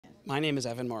My name is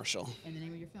Evan Marshall. And the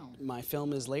name of your film? My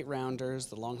film is Late Rounders,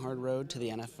 The Long Hard Road to the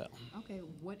NFL. Okay,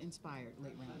 what inspired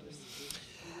Late Rounders?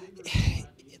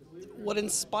 What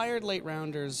inspired Late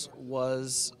Rounders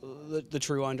was the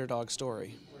true underdog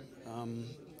story.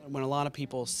 When a lot of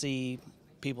people see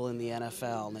people in the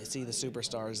NFL and they see the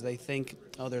superstars, they think,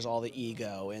 oh, there's all the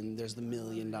ego and there's the $1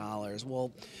 million.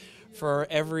 Well, for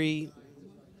every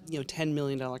 $10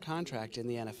 million contract in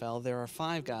the NFL, there are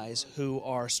 5 guys who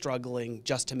are struggling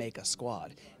just to make a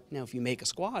squad. Now, if you make a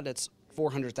squad, that's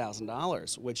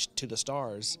 $400,000, which to the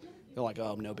stars, they're like,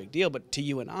 oh, no big deal. But to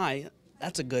you and I,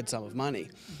 that's a good sum of money.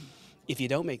 Mm-hmm. If you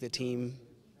don't make the team,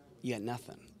 you get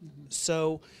nothing. Mm-hmm.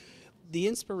 So the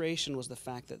inspiration was the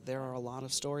fact that there are a lot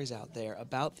of stories out there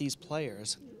about these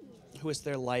players who it's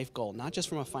their life goal, not just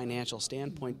from a financial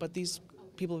standpoint, but these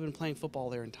people have been playing football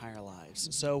their entire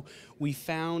lives. So we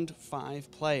found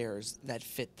 5 players that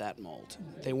fit that mold.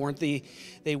 They weren't the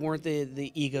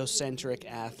egocentric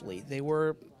athlete. They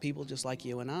were people just like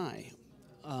you and I.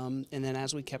 And then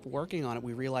as we kept working on it,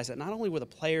 we realized that not only were the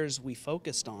players we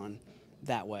focused on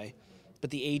that way,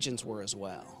 but the agents were as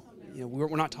well.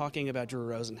 We're not talking about Drew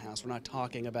Rosenhaus. We're not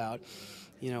talking about,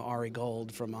 Ari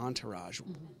Gold from Entourage.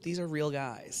 These are real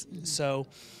guys. So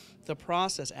the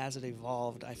process, as it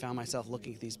evolved, I found myself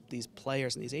looking at these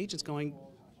players and these agents going,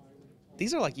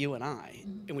 these are like you and I.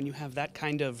 And when you have that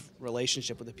kind of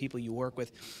relationship with the people you work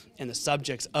with and the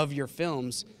subjects of your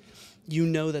films, you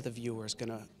know that the viewer is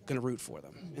gonna root for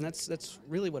them. And that's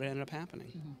really what ended up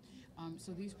happening.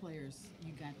 So these players,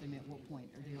 you got them at what point?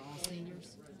 Are they all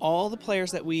seniors? All the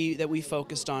players that we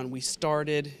focused on, we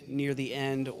started near the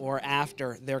end or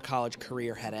after their college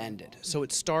career had ended. So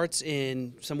it starts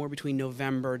in somewhere between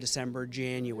November, December,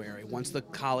 January, once the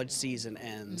college season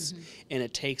ends, and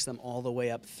it takes them all the way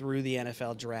up through the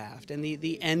NFL draft. And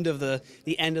the end of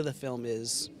the film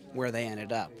is where they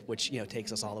ended up, which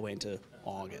takes us all the way into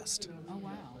August. Oh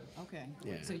wow. Okay.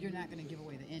 Yeah. So you're not going to give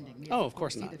away the ending. Oh, of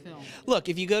course not. The film. Look,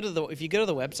 if you go to the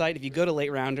website, if you go to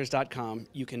laterounders.com,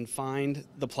 you can find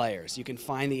the players, you can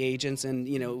find the agents, and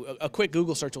a quick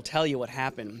Google search will tell you what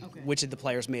happened, which of the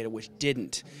players made it, which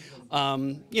didn't.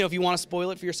 If you want to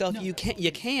spoil it for yourself, you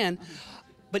can.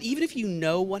 But even if you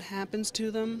know what happens to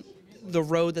them, the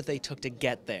road that they took to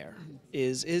get there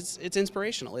is it's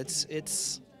inspirational.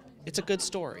 It's a good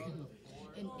story.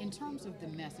 In terms of the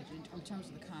message, in terms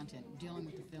of the content, dealing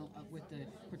with the film, with the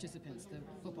participants, the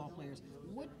football players,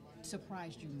 what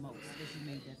surprised you most as you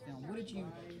made that film? What did you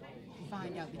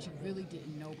find out that you really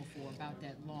didn't know before about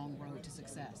that long road to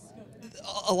success?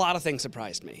 A lot of things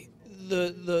surprised me.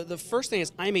 The first thing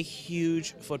is I'm a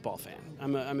huge football fan.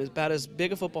 I'm about as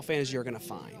big a football fan as you're going to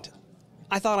find.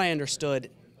 I thought I understood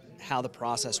how the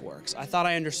process works. I thought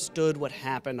I understood what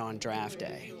happened on draft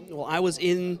day. Well, I was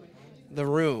in the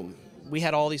room. We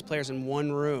had all these players in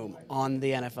one room on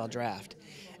the NFL draft,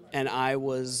 and I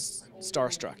was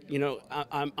starstruck.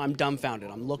 I'm dumbfounded.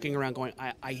 I'm looking around going,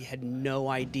 I had no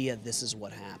idea this is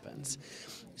what happens.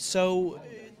 So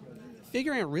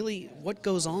figuring out really what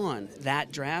goes on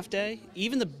that draft day,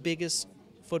 even the biggest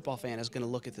football fan is going to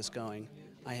look at this going,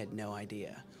 I had no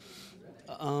idea.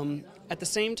 At the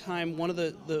same time, one of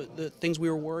the things we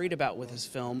were worried about with this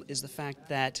film is the fact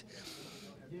that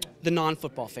the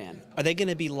non-football fan, are they going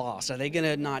to be lost? Are they going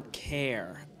to not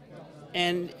care?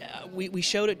 And we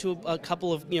showed it to a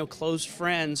couple of close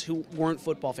friends who weren't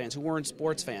football fans, who weren't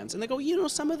sports fans, and they go,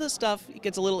 some of the stuff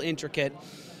gets a little intricate,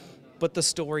 but the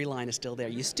storyline is still there.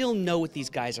 You still know what these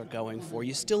guys are going for.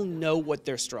 You still know what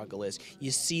their struggle is.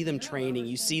 You see them training.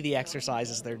 You see the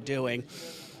exercises they're doing.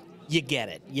 You get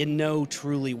it. You know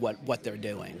truly what they're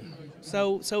doing.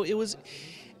 So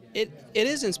it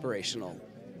is inspirational,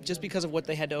 just because of what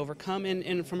they had to overcome,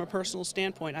 and from a personal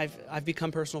standpoint, I've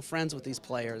become personal friends with these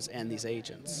players and these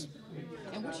agents.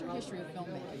 And what's your history of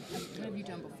filmmaking? What have you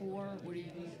done before? What do you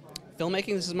do?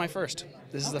 Filmmaking, this is my first.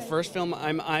 This is the first film.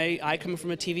 I come from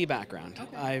a TV background.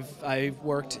 Okay.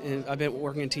 I've been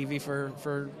working in TV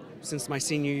for since my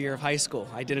senior year of high school.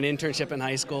 I did an internship in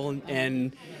high school,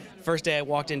 and first day I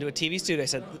walked into a TV studio, I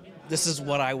said, "This is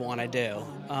what I want to do."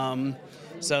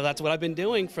 So that's what I've been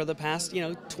doing for the past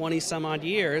 20 some odd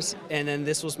years, and then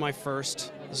this was my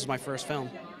first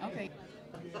film. Okay.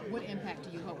 What impact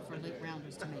do you hope for Late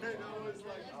Rounders to make?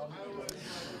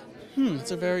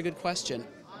 That's a very good question.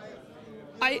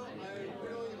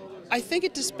 I think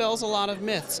it dispels a lot of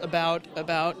myths about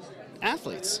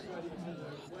athletes.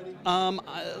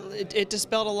 It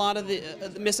dispelled a lot of the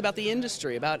myths about the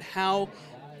industry, about how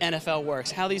NFL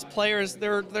works, how these players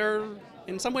they're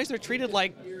in some ways they're treated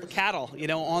like cattle,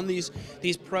 on these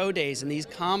pro days and these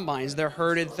combines. They're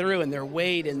herded through and they're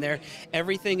weighed and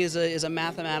everything is a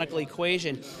mathematical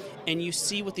equation, and you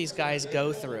see what these guys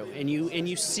go through, and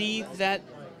you see that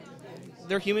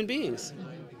they're human beings,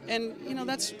 and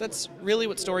that's really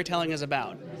what storytelling is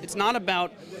about. It's not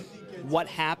about what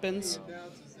happens;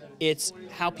 it's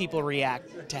how people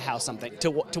react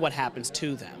to what happens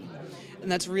to them,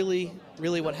 and that's really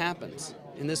what happens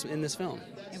in this film.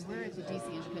 And we're at the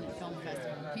DC Independent Film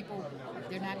Festival. People,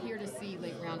 they're not here to see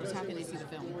Late Rounders. How can they see the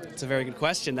film? It's a very good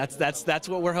question. That's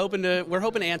what we're hoping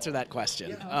to answer that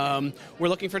question. Okay. We're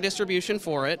looking for distribution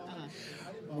for it.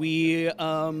 We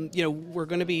we're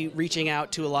going to be reaching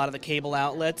out to a lot of the cable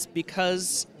outlets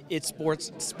because it's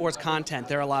sports content.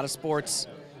 There are a lot of sports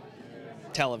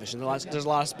television. There's a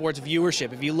lot of sports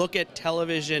viewership. If you look at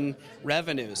television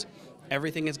revenues,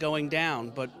 everything is going down,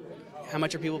 but how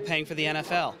much are people paying for the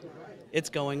NFL? It's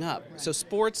going up. So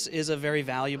sports is a very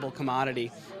valuable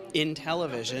commodity in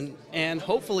television and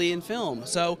hopefully in film.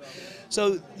 So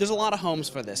there's a lot of homes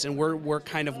for this, and we're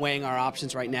kind of weighing our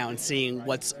options right now and seeing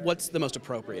what's the most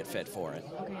appropriate fit for it.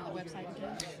 Okay, and the website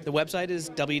again? The website is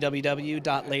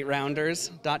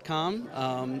www.laterounders.com.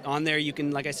 On there, you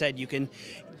can, like I said, you can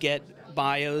get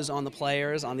bios on the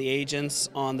players, on the agents,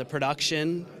 on the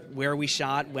production, where we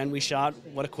shot, when we shot,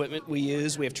 what equipment we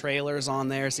used. We have trailers on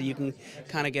there, so you can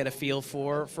kind of get a feel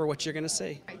for what you're going to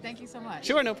see. All right, thank you so much.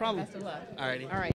 Sure, no problem. Best of luck. Alrighty. All right.